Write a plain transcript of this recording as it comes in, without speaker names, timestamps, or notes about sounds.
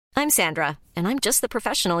I'm Sandra, and I'm just the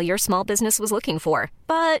professional your small business was looking for.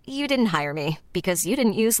 But you didn't hire me because you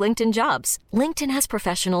didn't use LinkedIn Jobs. LinkedIn has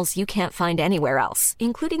professionals you can't find anywhere else,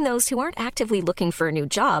 including those who aren't actively looking for a new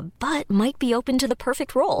job, but might be open to the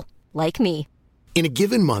perfect role, like me. In a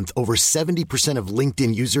given month, over 70% of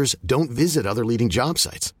LinkedIn users don't visit other leading job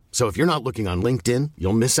sites. So if you're not looking on LinkedIn,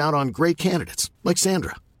 you'll miss out on great candidates like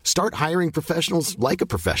Sandra. Start hiring professionals like a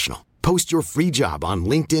professional. Post your free job on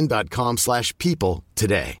linkedin.com/people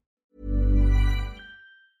today.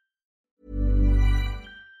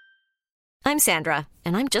 I'm Sandra,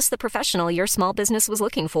 and I'm just the professional your small business was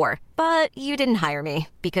looking for. But you didn't hire me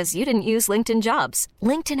because you didn't use LinkedIn Jobs.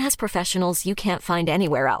 LinkedIn has professionals you can't find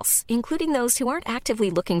anywhere else, including those who aren't actively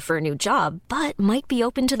looking for a new job, but might be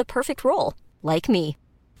open to the perfect role, like me.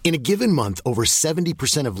 In a given month, over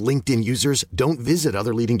 70% of LinkedIn users don't visit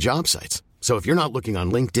other leading job sites. So if you're not looking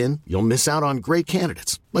on LinkedIn, you'll miss out on great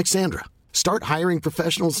candidates like Sandra. Start hiring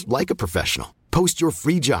professionals like a professional. Post your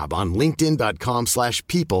free job on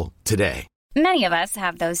linkedin.com/people today. Many of us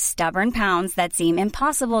have those stubborn pounds that seem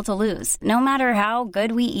impossible to lose, no matter how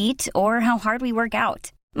good we eat or how hard we work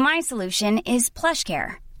out. My solution is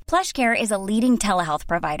PlushCare. PlushCare is a leading telehealth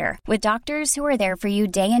provider with doctors who are there for you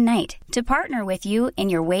day and night to partner with you in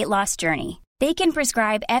your weight loss journey. They can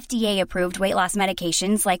prescribe FDA-approved weight loss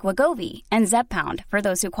medications like Wegovy and Zepbound for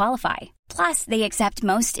those who qualify. Plus, they accept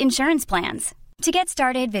most insurance plans. To get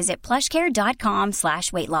started, visit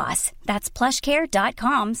plushcare.com/weightloss. That's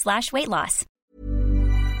plushcare.com/weightloss.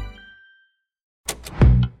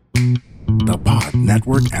 The Pod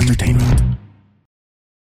Network Entertainment.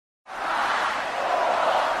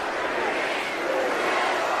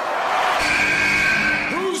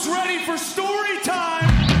 Who's ready for story time?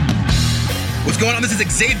 What's going on? This is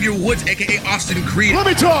Xavier Woods, aka Austin Creed. Let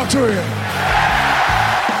me talk to you.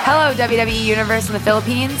 Hello, WWE Universe in the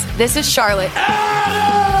Philippines. This is Charlotte.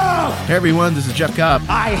 Adam! Hey everyone, this is Jeff Cobb.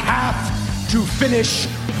 I have to finish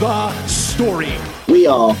the story. We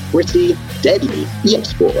are pretty deadly.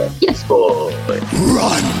 Yes, boy. Yes, boy.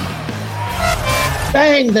 Run!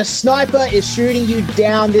 Bang! The sniper is shooting you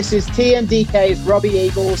down. This is TMDK's Robbie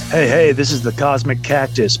Eagles. Hey, this is the Cosmic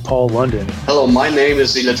Cactus, Paul London. Hello, my name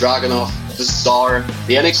is Ilya Dragunov, the Czar,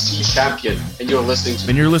 the NXT champion, and you're listening to...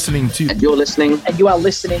 And you're listening to... And you're listening... And you are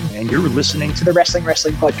listening... And you're listening to the Wrestling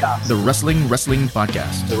Podcast. The Wrestling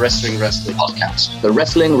Podcast. The Wrestling Podcast. The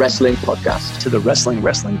Wrestling Podcast. To the Wrestling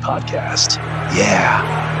Podcast.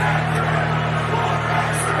 Yeah.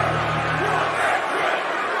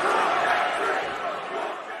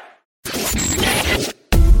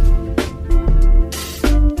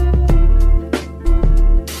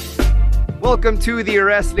 Welcome to the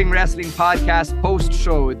Wrestling Podcast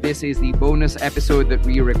post-show. This is the bonus episode that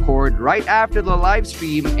we record right after the live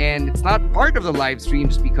stream, and it's not part of the live stream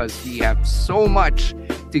just because we have so much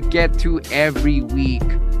to get to every week.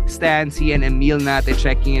 Stancy and Emil natin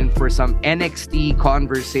checking in for some NXT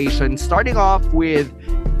conversation, starting off with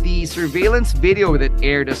the surveillance video that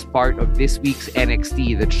aired as part of this week's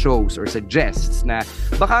NXT that shows or suggests na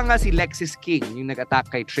baka nga si Lexis King yung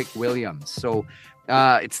nag-attack kay Trick Williams. So,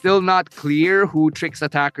 it's still not clear who Trick's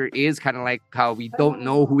attacker is, kind of like how we don't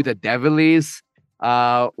know who the devil is.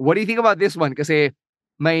 What do you think about this one? Kasi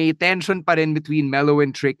may tension pa rin between Melo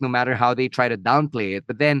and Trick no matter how they try to downplay it.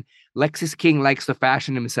 But then Lexis King likes to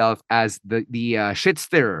fashion himself as the shit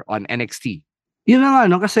stirrer on NXT. Yun na nga,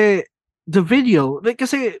 no? Kasi the video, like,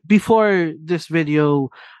 kasi before this video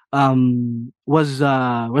was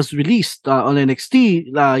released on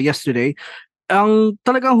NXT yesterday, ang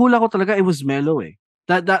talagang hula ko talaga, it was Melo eh.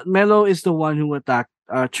 That Melo is the one who attacked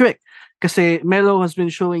Trick. Kasi Melo has been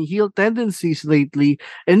showing heel tendencies lately,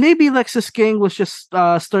 and maybe Lexis King was just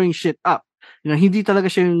stirring shit up. You know, hindi talaga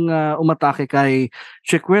siya yung umatake kay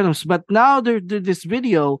Trick Williams. But now there's this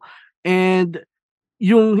video, and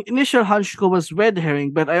yung initial hunch ko was red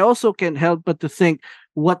herring, but I also can't help but to think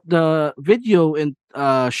what the video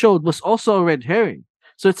showed was also a red herring.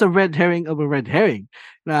 So it's a red herring of a red herring.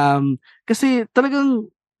 Kasi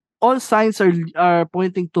talagang all signs are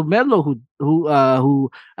pointing to Melo who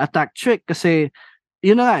attacked Trick, kasi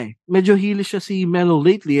yun na nga eh, medyo heelish siya si Melo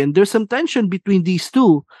lately, and there's some tension between these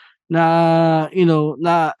two na, you know,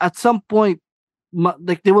 na at some point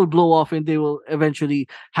like they will blow off and they will eventually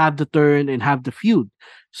have the turn and have the feud.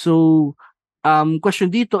 So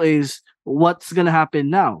question dito is what's gonna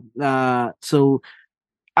happen now? So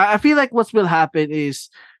I feel like what will happen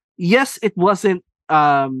is, yes, it wasn't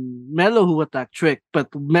Melo who attacked Trick, but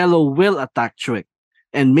Melo will attack Trick.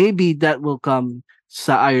 And maybe that will come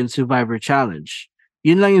sa Iron Survivor Challenge.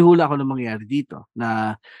 Yun lang yung hula ko na mangyayari dito.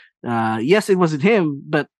 Na yes, it wasn't him,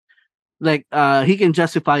 but like he can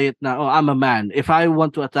justify it now. Oh, I'm a man. If I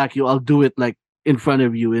want to attack you, I'll do it like in front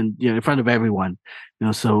of you and in front of everyone.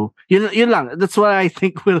 So yun lang. That's what I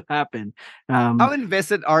think will happen. How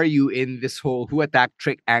invested are you in this whole who attacked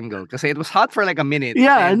Trick angle? Because it was hot for like a minute.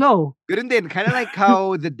 Yeah, I know. Ganun din, kind of like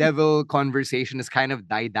how the devil conversation has kind of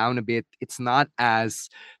died down a bit. It's not as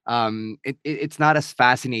it's not as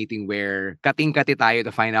fascinating where kating-kati tayo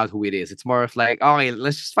to find out who it is. It's more of like, okay,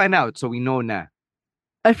 let's just find out so we know na.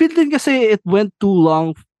 I feel din kasi it went too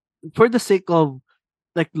long for the sake of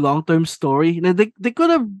like long-term story. They could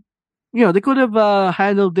have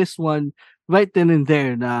handled this one right then and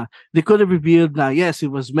there na they could have revealed na yes,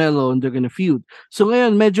 it was Melo and they're gonna feud. So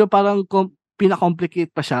ngayon medyo parang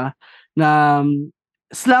pinakomplicate pa siya na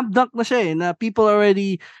slam dunk na siya na people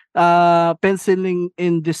already penciling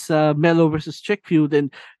in this Melo versus Trick feud,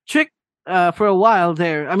 and Trick for a while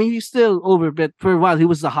there, I mean he's still over, but for a while he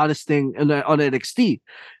was the hottest thing on NXT.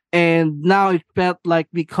 And now it felt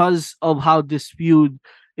like because of how this feud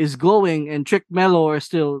is going and Trick Melo are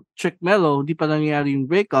still Trick Melo, hindi pa nangyayari yung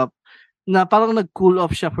breakup, na parang nag-cool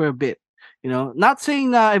off siya for a bit. Not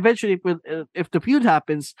saying na eventually if the feud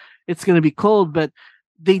happens, it's gonna be cold, but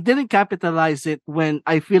they didn't capitalize it when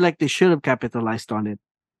I feel like they should have capitalized on it.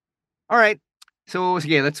 All right. So,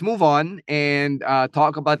 sige, let's move on and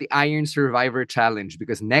talk about the Iron Survivor Challenge,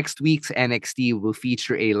 because next week's NXT will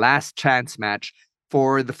feature a last chance match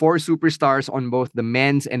for the 4 superstars on both the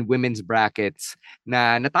men's and women's brackets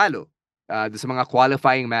na natalo sa mga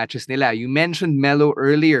qualifying matches nila. You mentioned Melo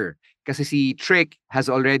earlier kasi si Trick has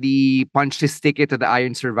already punched his ticket to the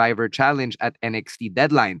Iron Survivor Challenge at NXT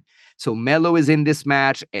Deadline. So Melo is in this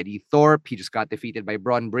match. Eddie Thorpe, he just got defeated by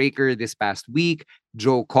Braun Breaker this past week.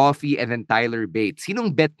 Joe Coffey, and then Tyler Bates.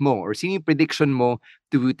 Sinong bet mo or sino yung prediction mo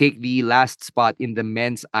to take the last spot in the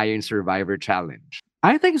men's Iron Survivor Challenge?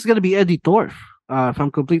 I think it's going to be Eddie Thorpe. If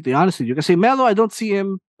I'm completely honest with you, because Melo, I don't see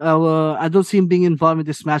him. I don't see him being involved in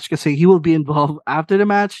this match because he will be involved after the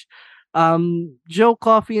match. Joe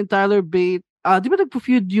Coffey and Tyler Bate. Di ba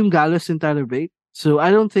nagpo-feud yung Gallus and Tyler Bate? So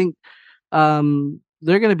I don't think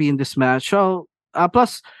they're gonna be in this match. So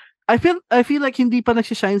plus, I feel like hindi pa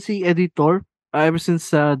nagsishine si Eddie Thorpe ever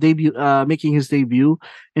since making his debut,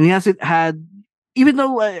 and he hasn't had, even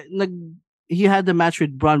though he had the match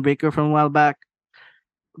with Braun Breaker from a while back,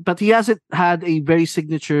 but he hasn't had a very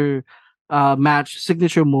signature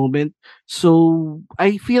signature moment. So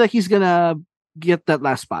I feel like he's gonna get that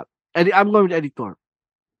last spot. I'm going with Eddie Thorpe.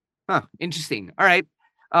 Huh, interesting. All right.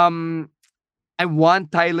 I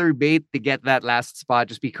want Tyler Bate to get that last spot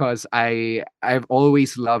just because I've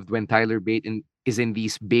always loved when Tyler Bate is in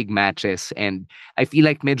these big matches, and I feel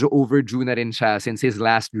like medyo overdue na rin siya since his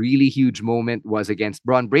last really huge moment was against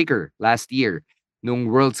Braun Breaker last year nung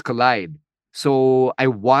Worlds Collide. So I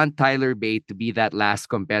want Tyler Bate to be that last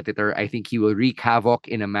competitor. I think he will wreak havoc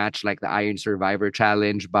in a match like the Iron Survivor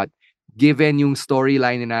Challenge, but given yung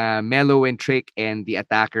storyline na Melo and Trick and the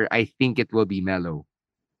attacker, I think it will be Melo.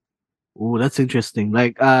 Oh, that's interesting.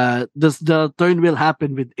 Like, does the turn will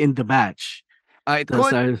happen within the match? It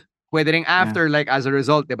could. Pwede rin after, like, as a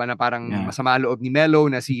result, diba, na parang masama loob ni Melo,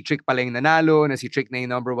 na si Trick pala yung nanalo, na si Trick na yung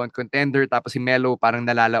number 1 contender, tapos si Melo parang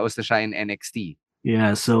nalalaos na siya in NXT.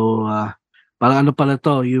 Yeah, so, parang ano pala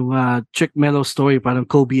to, yung Trick Melo story, parang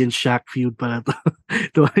Kobe and Shaq feud pala to.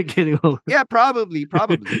 Do I getting over? Yeah, probably,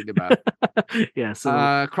 diba? Yeah, so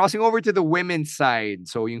crossing over to the women's side.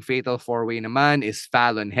 So yung fatal 4-way naman is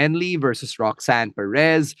Fallon Henley versus Roxanne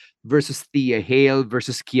Perez versus Thea Hale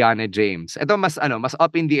versus Kiana James. Ito mas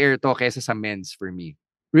up in the air to kaysa sa men's for me.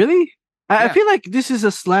 Really? I feel like this is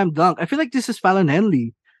a slam dunk. I feel like this is Fallon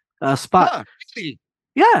Henley spot. Huh, really?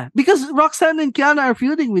 Yeah, because Roxanne and Kiana are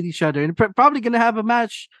feuding with each other and probably gonna have a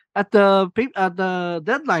match at the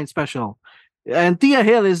Deadline special. And Thea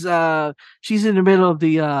Hill is she's in the middle of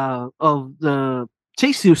the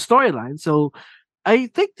Chase You storyline, so I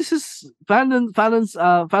think this is Fallon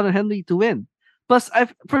Henley to win. Plus,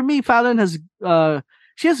 for me, Fallon has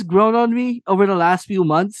she has grown on me over the last few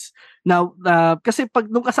months. Now, kasi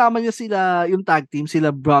pag nung kasama niya sila yung tag team,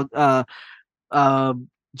 sila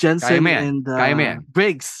Jensen and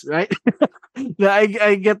Briggs, right?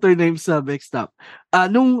 I get their names mixed up.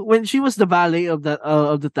 When she was the valet of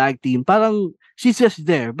the tag team, parang she's just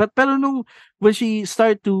there. But when she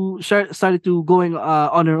started to going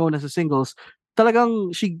on her own as a singles,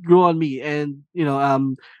 talagang she grew on me, and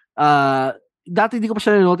dati hindi ko pa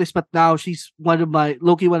siya notice, but now she's one of my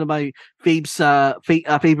favorites sa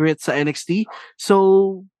NXT.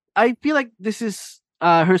 So I feel like this is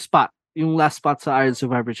her spot. Yung last spot sa Iron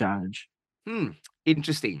Survivor Challenge.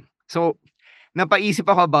 Interesting. So, napaisip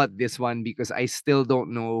ako about this one because I still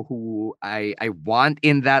don't know who I want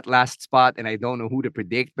in that last spot, and I don't know who to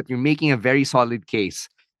predict, but you're making a very solid case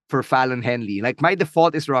for Fallon Henley. Like, my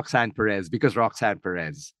default is Roxanne Perez because Roxanne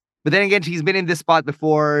Perez. But then again, she's been in this spot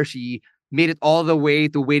before. She made it all the way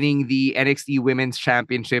to winning the NXT Women's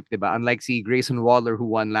Championship, diba? Unlike si Grayson Waller, who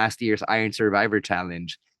won last year's Iron Survivor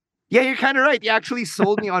Challenge. Yeah, you're kind of right. You actually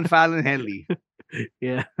sold me on Fallon Henley.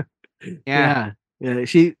 Yeah. Yeah. Yeah.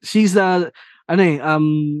 She's ano eh,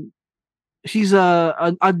 she's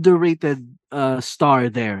an underrated star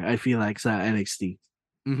there, I feel like, sa NXT.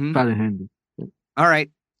 Fallon Henley. All right.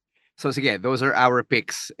 So sige, those are our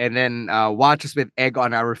picks. And then watch us with egg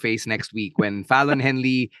on our face next week when Fallon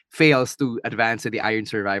Henley fails to advance to the Iron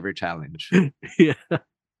Survivor Challenge. Yeah.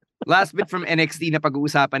 Last bit from NXT na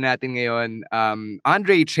pag-uusapan natin ngayon,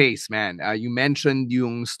 Andre Chase, man. You mentioned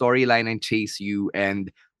yung storyline and Chase U,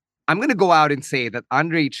 and I'm going to go out and say that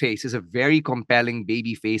Andre Chase is a very compelling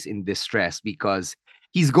babyface in distress because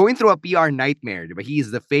he's going through a PR nightmare. Diba? He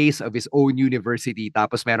is the face of his own university.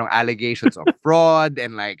 Tapos merong allegations of fraud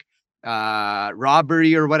and like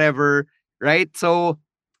robbery or whatever, right? So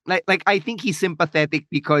like I think he's sympathetic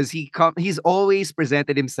because he's always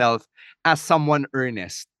presented himself as someone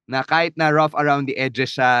earnest. Na kahit na rough around the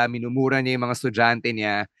edges siya, minumura niya yung mga estudyante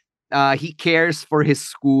niya, he cares for his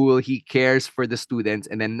school, he cares for the students,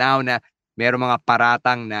 and then now na meron mga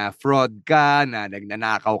paratang na fraud ka, na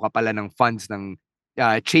nagnanakaw ka pala ng funds ng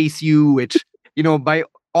Chase U, which, you know, by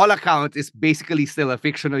all accounts is basically still a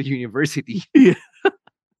fictional university. Yeah.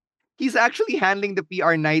 He's actually handling the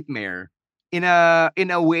PR nightmare in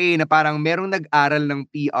a way na parang merong nag-aral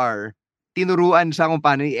ng PR, tinuruan siya kung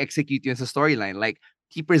paano i-execute yun sa storyline. Like,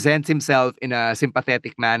 he presents himself in a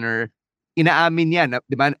sympathetic manner. Inaamin niya,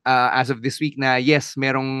 di ba, as of this week na, yes,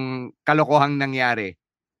 merong kalokohang nangyari.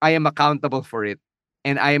 I am accountable for it.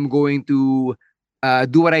 And I am going to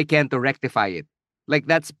do what I can to rectify it. Like,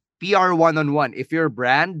 that's PR one-on-one. If your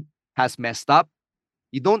brand has messed up,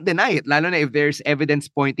 you don't deny it. Lalo na if there's evidence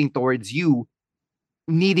pointing towards you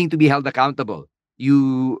needing to be held accountable.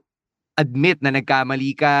 You admit na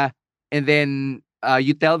nagkamali ka, and then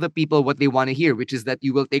you tell the people what they want to hear, which is that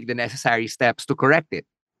you will take the necessary steps to correct it.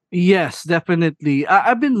 Yes, definitely.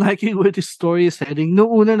 I've been liking where the story is heading.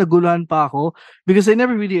 Noong una, naguluhan pa ako because they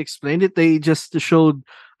never really explained it. They just showed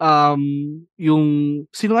yung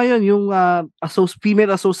sino nga yun, yung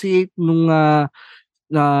female associate nung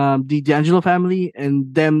the D'Angelo family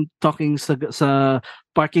and them talking sa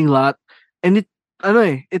parking lot, and it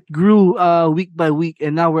grew week by week,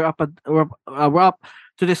 and now we're up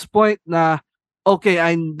to this point na okay,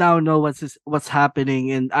 I now know what's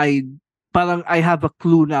happening, and I have a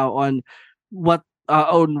clue now on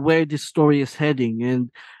on where this story is heading, and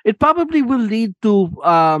it probably will lead to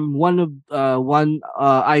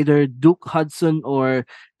either Duke Hudson or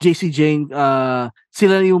JC Jane,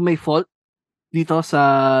 sila yung may fault dito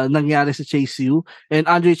sa nangyari sa Chase U, and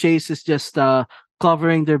Andre Chase is just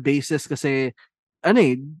covering their bases kasi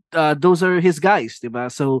those are his guys,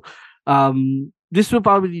 diba? So this will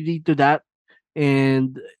probably lead to that.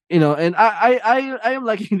 And and I am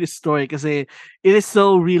liking this story kasi it is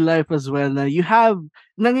so real life as well. Na you have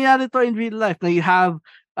nangyayari to in real life. Na you have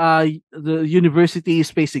the universities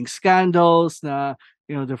facing scandals. Na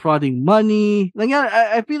they're frauding money.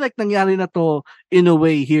 I feel like nangyari na to in a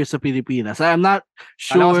way here sa Pilipinas. I'm not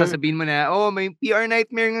sure. Alam ko sasabihin mo na, may PR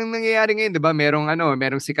nightmare ng nangyayari ngayon, 'di ba?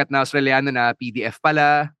 Merong sikat na Australiano na PDF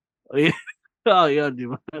pala. Oh, yeah, di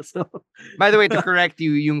ba? So, by the way, to correct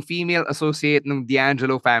you, yung female associate ng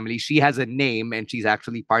D'Angelo family, she has a name and she's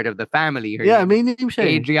actually part of the family. Her may name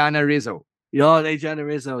siya. Adriana Rizzo. Adriana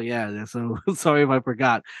Rizzo, yeah. So, sorry if I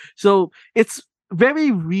forgot. So, it's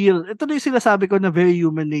very real. Ito na yung sinasabi ko na very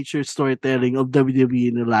human nature storytelling of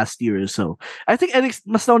WWE in the last year or so. I think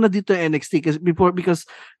mas nauna dito NXT because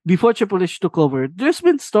before Triple H took over, there's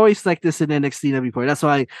been stories like this in NXT na before. That's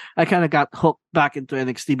why I kind of got hooked back into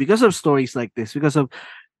NXT because of stories like this. Because of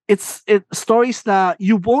it's stories that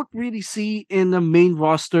you won't really see in a main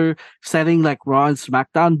roster setting like Raw and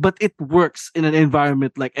SmackDown, but it works in an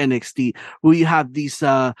environment like NXT where you have these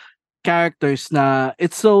characters na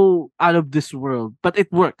it's so out of this world, but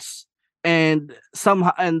it works, and somehow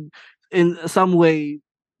and in some way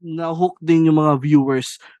na hook din yung mga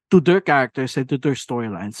viewers to their characters and to their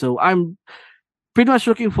storyline. So I'm pretty much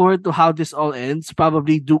looking forward to how this all ends.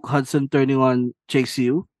 Probably Duke Hudson turning on Chase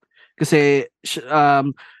U kasi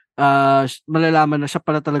malalaman na siya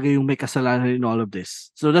pala talaga yung may kasalanan in all of this.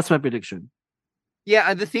 So that's my prediction. Yeah,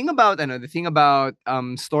 the thing about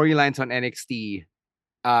storylines on NXT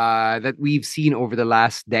that we've seen over the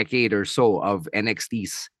last decade or so of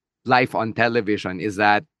NXT's life on television is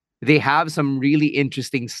that they have some really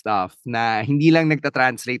interesting stuff na hindi lang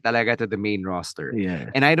nagta-translate talaga to the main roster.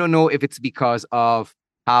 Yeah. And I don't know if it's because of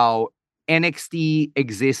how NXT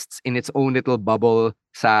exists in its own little bubble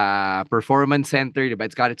sa performance center, diba?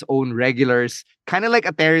 It's got its own regulars, kind of like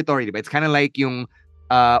a territory, diba? It's kind of like yung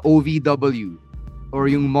OVW or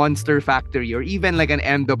yung Monster Factory or even like an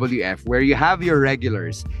MWF where you have your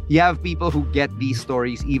regulars. You have people who get these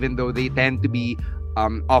stories even though they tend to be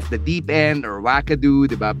off the deep end or wackadoo,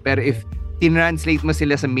 diba? Pero if tinranslate mo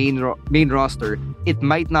sila sa main roster, it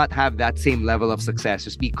might not have that same level of success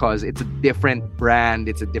just because it's a different brand,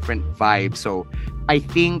 it's a different vibe. So I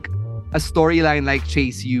think a storyline like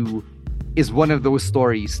Chase U is one of those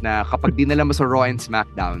stories na kapag dinala mo sa Raw and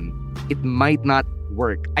SmackDown, it might not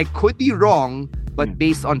work. I could be wrong, but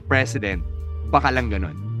based on precedent, baka lang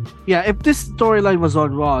ganun. Yeah, if this storyline was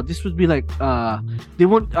on Raw, this would be like they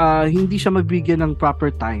won't hindi siya mabigyan ng proper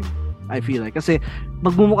time. I feel like kasi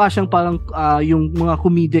magmumukha siyang parang yung mga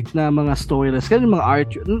comedic na mga storylines. Kasi yung mga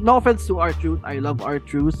R-Truth, no offense to R-Truth, I love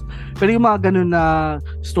R-Truth, pero yung mga ganun na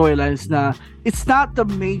storylines na it's not the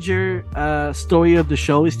major story of the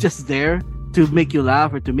show, it's just there to make you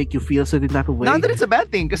laugh or to make you feel certain type of way. Not that it's a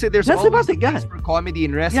bad thing kasi there's always a place for comedy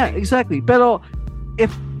in wrestling. Yeah, exactly. Pero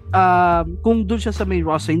if kung dun siya sa main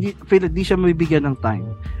roster, hindi siya mabibigyan ng time,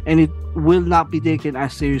 and it will not be taken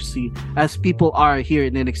as seriously as people are here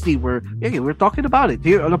in NXT. We're talking about it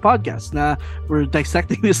here on a podcast. Na we're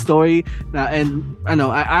dissecting this story, and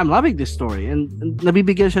I'm loving this story, and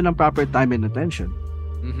nabibigyan siya ng proper time and attention.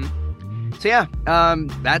 Mm-hmm. So yeah,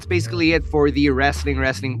 that's basically it for the Wrestling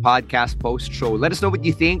Podcast post show. Let us know what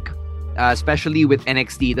you think. Especially with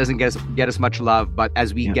NXT, it doesn't get as much love, but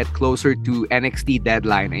as we get closer to NXT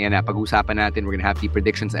deadline, ayan na, pag-usapan natin, we're gonna have the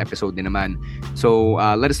predictions episode din naman. So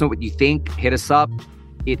let us know what you think. Hit us up.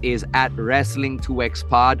 It is at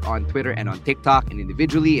Wrestling2XPod on Twitter and on TikTok, and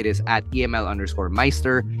individually it is at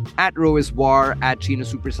EML_Meister, at Roiswar, at Chino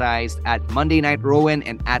Supersized, at Monday Night Rowan,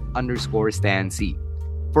 and at _Stan C.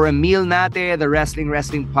 For Emil Nate, the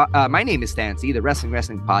my name is Stan C. The Wrestling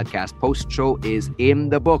Podcast post show is in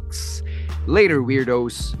the books. Later,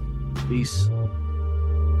 weirdos. Peace.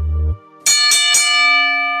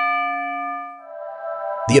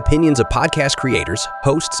 The opinions of podcast creators,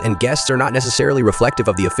 hosts, and guests are not necessarily reflective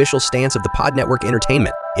of the official stance of the Pod Network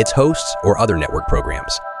Entertainment, its hosts, or other network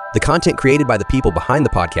programs. The content created by the people behind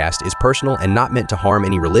the podcast is personal and not meant to harm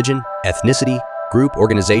any religion, ethnicity, group,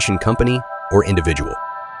 organization, company, or individual.